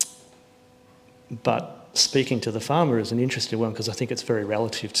 But speaking to the farmer is an interesting one because I think it's very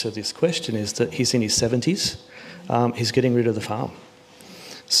relative to this question, is that he's in his 70s, he's getting rid of the farm.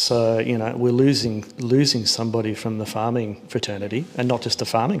 So, you know, we're losing somebody from the farming fraternity, and not just the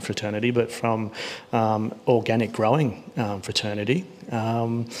farming fraternity, but from organic growing fraternity.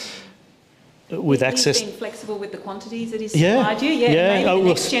 With access. He's been flexible with the quantities that he's supplied you. Maybe the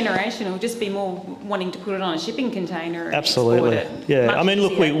next generation will just be more wanting to put it on a shipping container. And absolutely. Export it. I mean,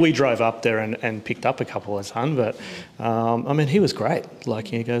 look, we drove up there and picked up a couple of tonne, but I mean, he was great. Like,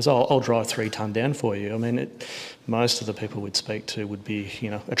 he goes, I'll drive 3 tonne down for you. I mean, most of the people we'd speak to would be, you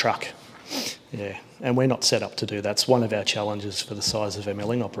know, a truck. Yeah, and we're not set up to do that. That's one of our challenges for the size of our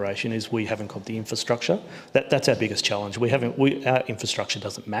milling operation, is we haven't got the infrastructure. That's our biggest challenge. Our infrastructure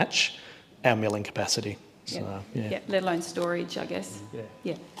doesn't match our milling capacity. So, let alone storage, I guess.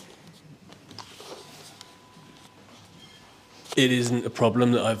 Yeah. It isn't a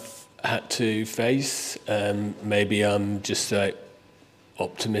problem that I've had to face. Maybe I'm just like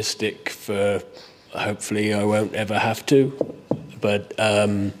optimistic for hopefully I won't ever have to. But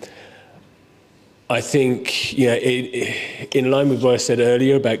I think, in line with what I said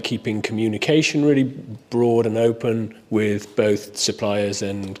earlier about keeping communication really broad and open with both suppliers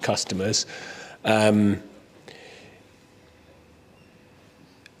and customers, I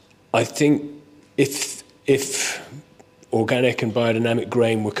think if organic and biodynamic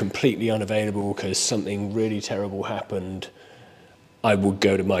grain were completely unavailable because something really terrible happened, I would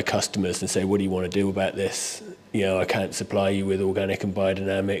go to my customers and say, what do you want to do about this? You know, I can't supply you with organic and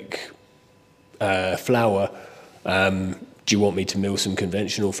biodynamic flour. Do you want me to mill some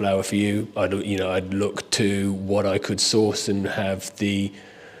conventional flour for you? I'd look to what I could source and have find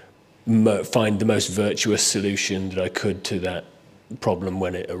the most virtuous solution that I could to that problem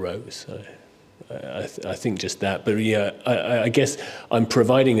when it arose. I think just that. But I guess I'm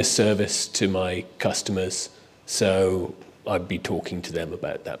providing a service to my customers, so I'd be talking to them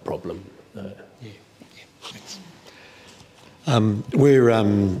about that problem.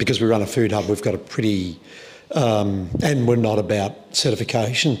 Because we run a food hub, we've got a pretty, and we're not about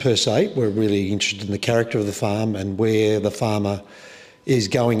certification per se. We're really interested in the character of the farm and where the farmer is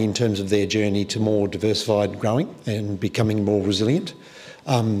going in terms of their journey to more diversified growing and becoming more resilient.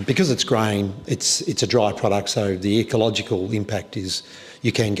 Because it's grain, it's a dry product, so the ecological impact is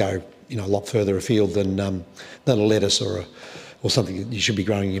you can go a lot further afield than a lettuce or something that you should be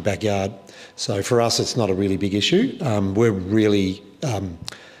growing in your backyard. So for us, it's not a really big issue. We're really, and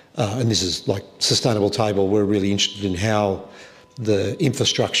this is like sustainable table, we're really interested in how the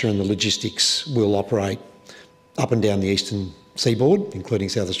infrastructure and the logistics will operate up and down the eastern seaboard, including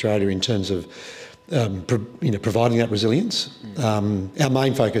South Australia, in terms of providing that resilience. Our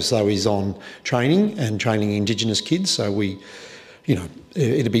main focus, though, is on training Indigenous kids. So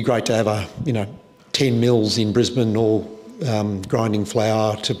it'd be great to have 10 mills in Brisbane all grinding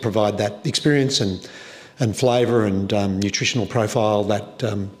flour to provide that experience and flavour and nutritional profile that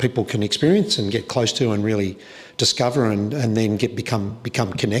people can experience and get close to and really discover and then become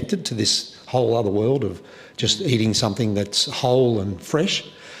connected to this whole other world of just eating something that's whole and fresh.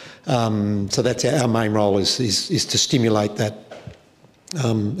 So that's our main role is to stimulate that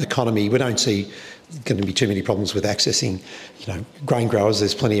economy. We don't see going to be too many problems with accessing, grain growers.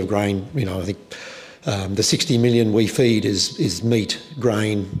 There's plenty of grain. I think the 60 million we feed is meat,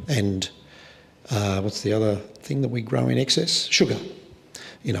 grain, and what's the other thing that we grow in excess? Sugar.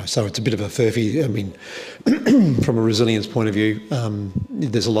 So it's a bit of a furphy. I mean, from a resilience point of view,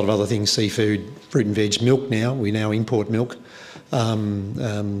 there's a lot of other things: seafood, fruit and veg, milk. Now we import milk.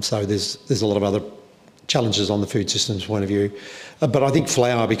 So there's a lot of other challenges on the food system's point of view. But I think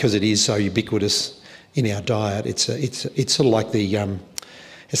flour, because it is so ubiquitous in our diet, it's sort of like the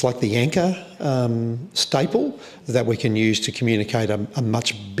anchor staple that we can use to communicate a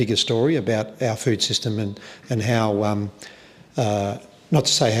much bigger story about our food system and how. Not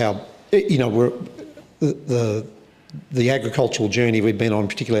to say how, we're the agricultural journey we've been on,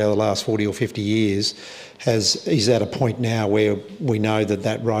 particularly over the last 40 or 50 years, is at a point now where we know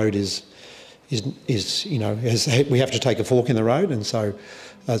that road is we have to take a fork in the road, and so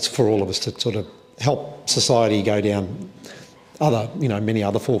it's for all of us to sort of help society go down many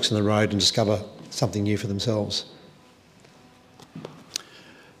other forks in the road and discover something new for themselves.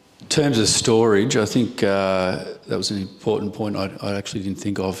 In terms of storage, I think that was an important point I actually didn't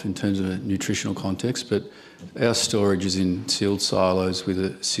think of in terms of a nutritional context, but our storage is in sealed silos with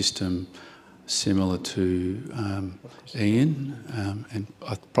a system similar to Ian and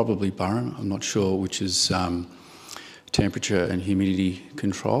probably Burren, I'm not sure, which is temperature and humidity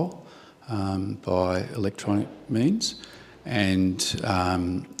control by electronic means. And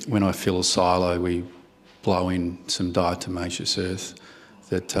when I fill a silo, we blow in some diatomaceous earth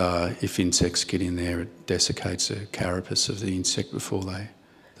that if insects get in there, it desiccates the carapace of the insect before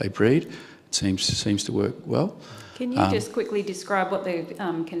they breed. It seems to work well. Can you just quickly describe what the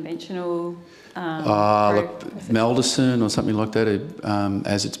conventional Meldocin or something like that,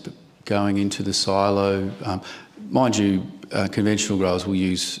 as it's going into the silo. Mind you, conventional growers will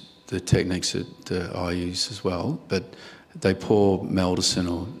use the techniques that I use as well, but they pour Meldocin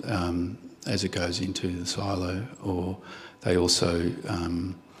or as it goes into the silo, or they also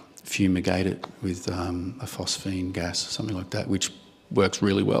fumigate it with a phosphine gas or something like that, which works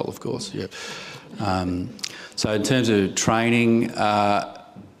really well, of course. Yeah. So in terms of training, I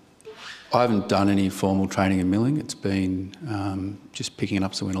haven't done any formal training in milling. It's been just picking it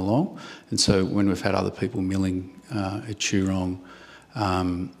up as we went along. And so when we've had other people milling at Choorong,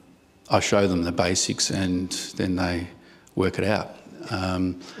 I show them the basics and then they work it out.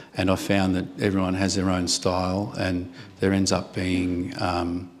 And I found that everyone has their own style and there ends up being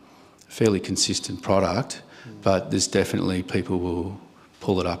a fairly consistent product, but there's definitely people will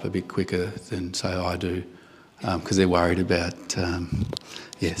pull it up a bit quicker than, say, I do, because they're worried about,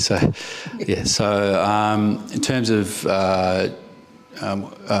 So in terms of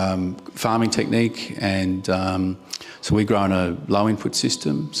farming technique, and so we grow in a low input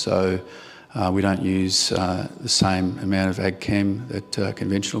system, so we don't use the same amount of ag chem that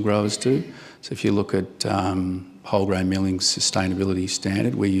conventional growers do. So if you look at whole grain milling sustainability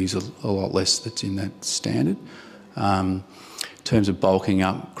standard, we use a lot less that's in that standard. In terms of bulking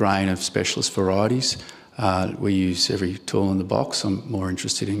up grain of specialist varieties, we use every tool in the box. I'm more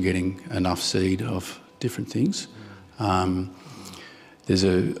interested in getting enough seed of different things. There's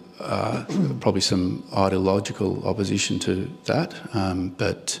probably some ideological opposition to that,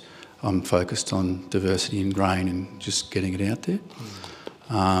 but I'm focused on diversity in grain and just getting it out there.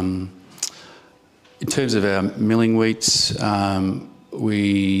 In terms of our milling wheats,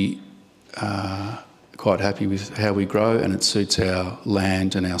 we are quite happy with how we grow, and it suits our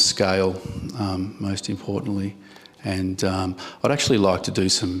land and our scale, most importantly. And I'd actually like to do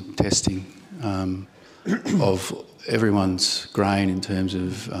some testing of everyone's grain in terms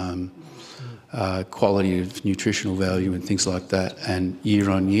of quality of nutritional value and things like that, and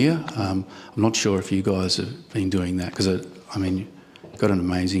year on year. I'm not sure if you guys have been doing that, because you've got an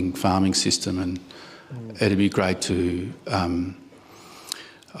amazing farming system, and it'd be great to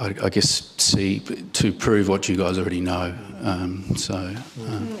I guess to prove what you guys already know. Are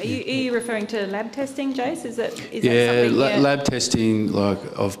you referring to lab testing, Jace? Is that something? Lab testing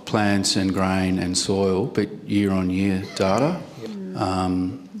of plants and grain and soil, but year on year data.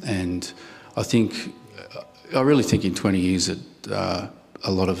 And I really think in 20 years that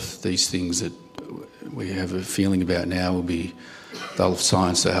a lot of these things that we have a feeling about now they'll have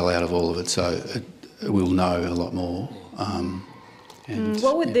scienced the hell out of all of it, so we'll know a lot more.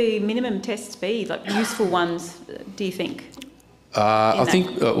 What would the minimum tests be, like useful ones, do you think? I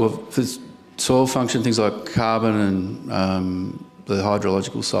think for soil function, things like carbon and the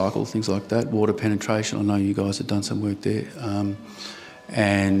hydrological cycle, things like that, water penetration, I know you guys have done some work there.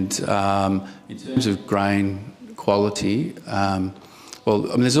 And in terms of grain quality, Well,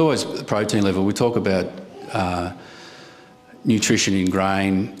 I mean, there's always the protein level. We talk about nutrition in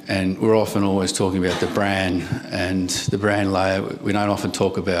grain, and we're often always talking about the bran and the bran layer. We don't often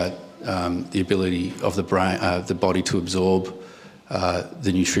talk about the ability of the body to absorb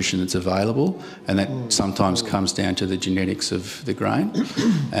the nutrition that's available, and that sometimes comes down to the genetics of the grain.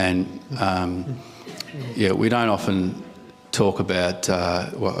 And yeah, we don't often talk about,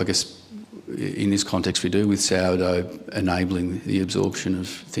 well, I guess in this context we do, with sourdough enabling the absorption of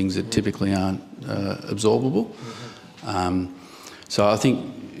things that typically aren't absorbable. So I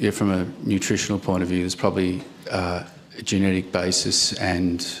think, yeah, from a nutritional point of view, there's probably a genetic basis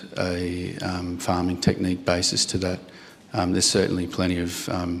and a farming technique basis to that. There's certainly plenty of,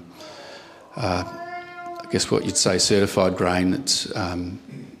 I guess what you'd say, certified grain that's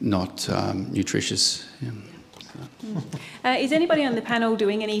not nutritious. Yeah. Is anybody on the panel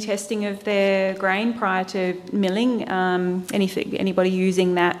doing any testing of their grain prior to milling? Anybody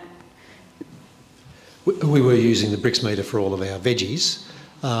using that? We were using the bricks meter for all of our veggies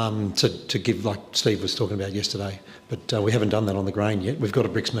to give, like Steve was talking about yesterday, but we haven't done that on the grain yet. We've got a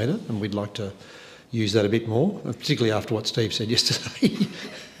bricks meter and we'd like to use that a bit more, particularly after what Steve said yesterday.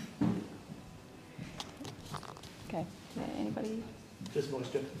 Okay, anybody? Just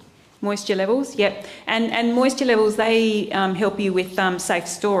moisture. Moisture levels, yep. And moisture levels, they help you with safe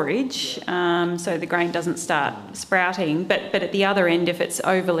storage, so the grain doesn't start sprouting. But at the other end, if it's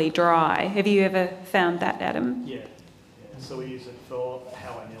overly dry, have you ever found that, Adam? Yeah. So we use it for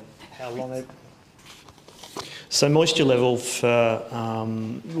how I mill, how long. So moisture level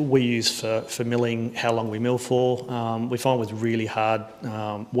we use for milling, how long we mill for. We find with really hard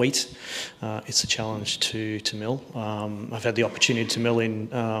wheat, it's a challenge to mill. I've had the opportunity to mill in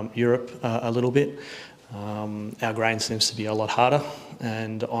Europe a little bit. Our grain seems to be a lot harder,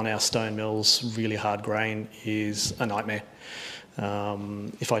 and on our stone mills, really hard grain is a nightmare.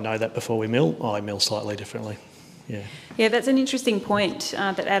 If I know that before we mill, I mill slightly differently. Yeah. Yeah, that's an interesting point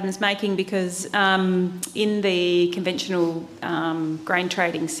that Adam's making, because in the conventional grain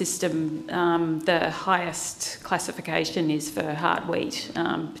trading system, the highest classification is for hard wheat,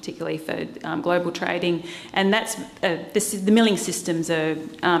 particularly for global trading, and that's the milling systems are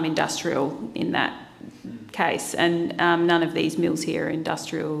industrial in that case, and none of these mills here are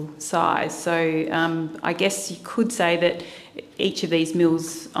industrial size. So I guess you could say that each of these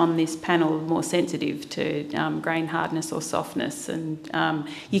mills on this panel are more sensitive to grain hardness or softness, and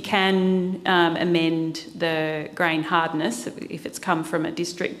you can amend the grain hardness if it's come from a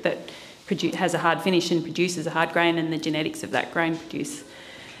district that has a hard finish and produces a hard grain, and the genetics of that grain produce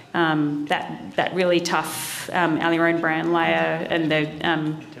that really tough Aleron brown layer and the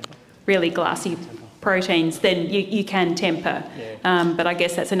really glassy proteins, then you can temper. Yeah. But I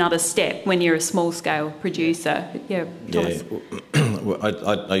guess that's another step when you're a small-scale producer. Yeah, Thomas?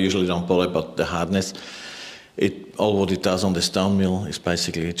 Yeah. I usually don't bother about the hardness. All what it does on the stone mill is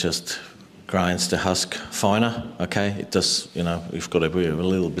basically just grinds the husk finer, okay? It does, you've got to be a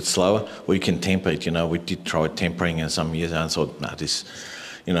little bit slower, or you can temper it, we did try tempering in some years and thought,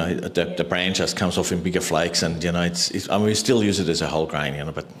 the bran just comes off in bigger flakes, and, we still use it as a whole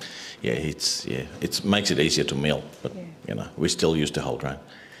grain, but yeah, it makes it easier to mill, but, we still use the whole grain.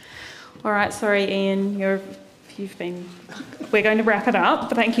 All right, sorry, Ian, we're going to wrap it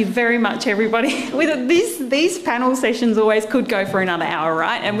up. Thank you very much, everybody. These panel sessions always could go for another hour,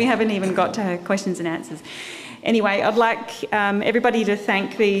 right? And we haven't even got to questions and answers. Anyway, I'd like everybody to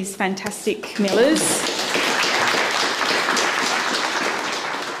thank these fantastic millers.